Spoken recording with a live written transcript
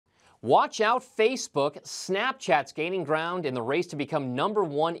Watch out, Facebook. Snapchat's gaining ground in the race to become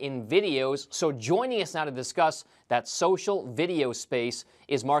 #1 in videos. So joining us now to discuss that social video space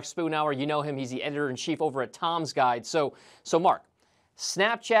is Mark Spoonhour. You know him. He's the editor-in-chief over at Tom's Guide. So Mark,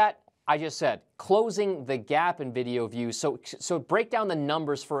 Snapchat, I just said, closing the gap in video views. So break down the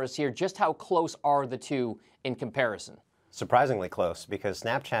numbers for us here. Just how close are the two in comparison? Surprisingly close, because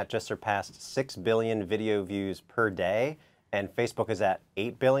Snapchat just surpassed 6 billion video views per day, and Facebook is at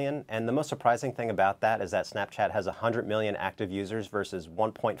 8 billion. And the most surprising thing about that is that Snapchat has 100 million active users versus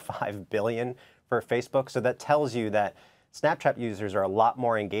 1.5 billion for Facebook. So that tells you that Snapchat users are a lot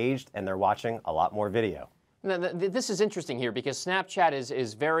more engaged and they're watching a lot more video. Now, this is interesting here because Snapchat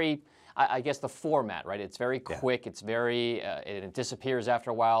is very, I guess, the format, right? It's very quick. It's very, it disappears after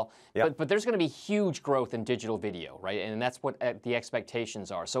a while. Yep. But there's going to be huge growth in digital video, right? And that's what the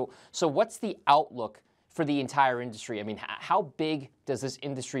expectations are. So what's the outlook for the entire industry? I mean, how big does this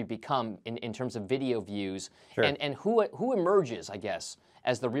industry become in terms of video views? Sure. And who emerges, I guess,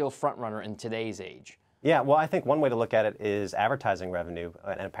 as the real front runner in today's age? Yeah, well, I think one way to look at it is advertising revenue.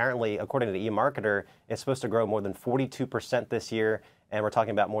 And apparently, according to the eMarketer, it's supposed to grow more than 42% this year. And we're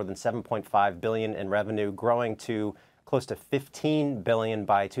talking about more than 7.5 billion in revenue, growing to close to 15 billion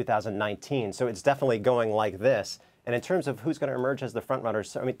by 2019. So it's definitely going like this. And in terms of who's going to emerge as the front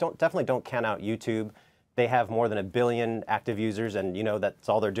runners, I mean, definitely don't count out YouTube. They have more than 1 billion active users, and you know that's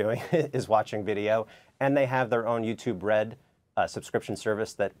all they're doing is watching video. And they have their own YouTube Red subscription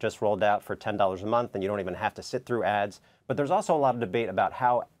service that just rolled out for $10 a month, and you don't even have to sit through ads. But there's also a lot of debate about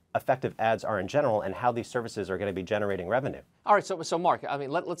how effective ads are in general and how these services are going to be generating revenue. All right, so Mark, I mean,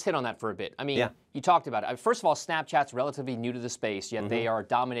 let's hit on that for a bit. I mean, you talked about it. First of all, Snapchat's relatively new to the space, yet they are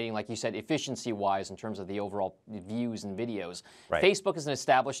dominating, like you said, efficiency-wise in terms of the overall views and videos. Right. Facebook is an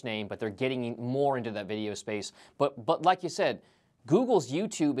established name, but they're getting more into that video space. But like you said, Google's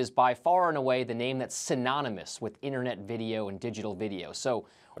YouTube is by far and away the name that's synonymous with internet video and digital video. So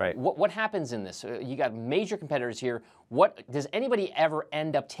what happens in this? You got major competitors here. Does anybody ever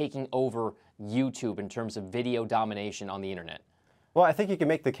end up taking over YouTube in terms of video domination on the internet? Well, I think you can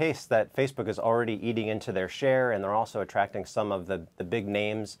make the case that Facebook is already eating into their share, and they're also attracting some of the big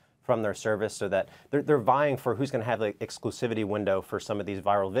names from their service, so that they're vying for who's going to have the exclusivity window for some of these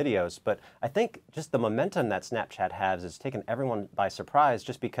viral videos. But I think just the momentum that Snapchat has is taken everyone by surprise,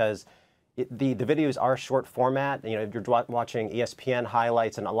 just because the videos are short format. You know, if you're watching ESPN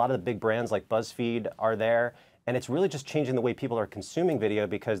highlights, and a lot of the big brands like BuzzFeed are there, and it's really just changing the way people are consuming video,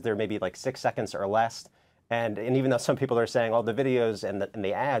 because they're maybe like 6 seconds or less. And even though some people are saying, oh, the videos and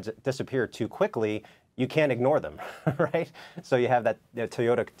the ads disappear too quickly, you can't ignore them, right? So you have that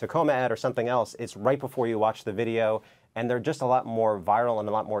Toyota Tacoma ad or something else. It's right before you watch the video, and they're just a lot more viral and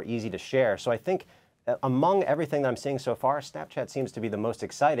a lot more easy to share. So I think among everything that I'm seeing so far, Snapchat seems to be the most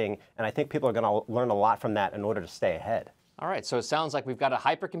exciting, and I think people are going to learn a lot from that in order to stay ahead. All right, so it sounds like we've got a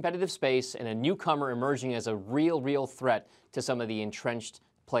hyper-competitive space and a newcomer emerging as a real threat to some of the entrenched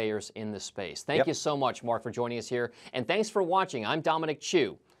players in the space. Thank you so much, Mark, for joining us here, and thanks for watching. I'm Dominic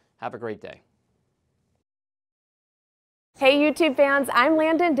Chu. Have a great day. Hey YouTube fans, I'm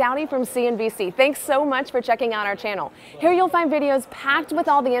Landon Dowdy from CNBC. Thanks so much for checking out our channel. Here you'll find videos packed with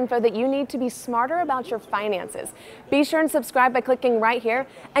all the info that you need to be smarter about your finances. Be sure and subscribe by clicking right here,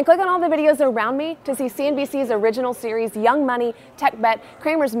 and click on all the videos around me to see CNBC's original series Young Money, Tech Bet,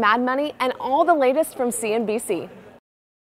 Kramer's Mad Money, and all the latest from CNBC.